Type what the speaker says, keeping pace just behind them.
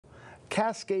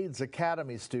Cascades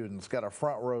Academy students got a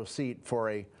front row seat for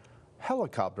a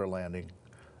helicopter landing.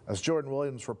 As Jordan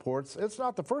Williams reports, it's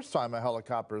not the first time a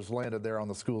helicopter has landed there on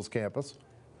the school's campus.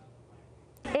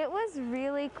 It was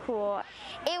really cool.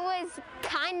 It was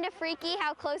kind of freaky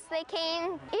how close they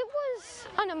came. It was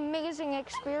an amazing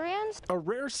experience. A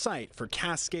rare sight for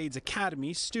Cascades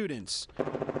Academy students.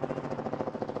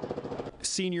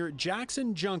 Senior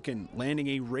Jackson Junkin landing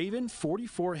a Raven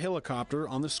 44 helicopter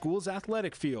on the school's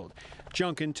athletic field.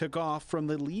 Junkin took off from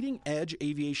the Leading Edge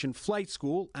Aviation Flight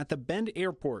School at the Bend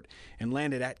Airport and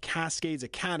landed at Cascades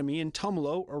Academy in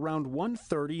Tumalo around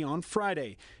 1:30 on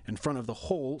Friday in front of the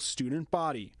whole student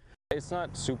body. It's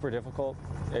not super difficult.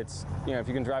 It's, if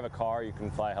you can drive a car, you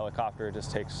can fly a helicopter. It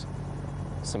just takes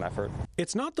some effort.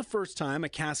 It's not the first time a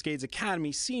Cascades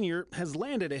Academy senior has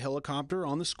landed a helicopter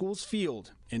on the school's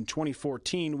field. In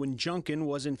 2014, when Junkin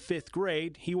was in 5th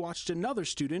grade, he watched another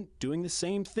student doing the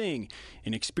same thing,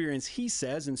 an experience he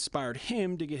says inspired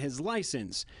him to get his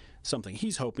license, something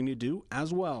he's hoping to do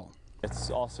as well.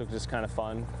 It's also just kind of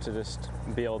fun to just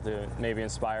be able to maybe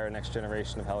inspire a next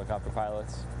generation of helicopter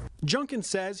pilots. Junkin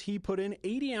says he put in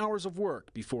 80 hours of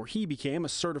work before he became a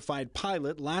certified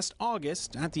pilot last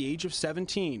August at the age of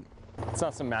 17. It's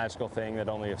not some magical thing that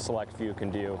only a select few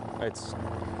can do.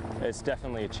 It's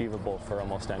definitely achievable for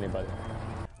almost anybody.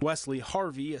 Wesley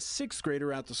Harvey, a 6th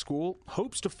grader at the school,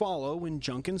 hopes to follow in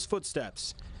Junkin's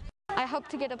footsteps. I hope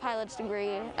to get a pilot's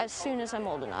degree as soon as I'm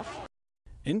old enough.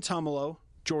 In Tumalo,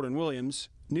 Jordan Williams,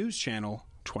 News Channel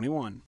 21.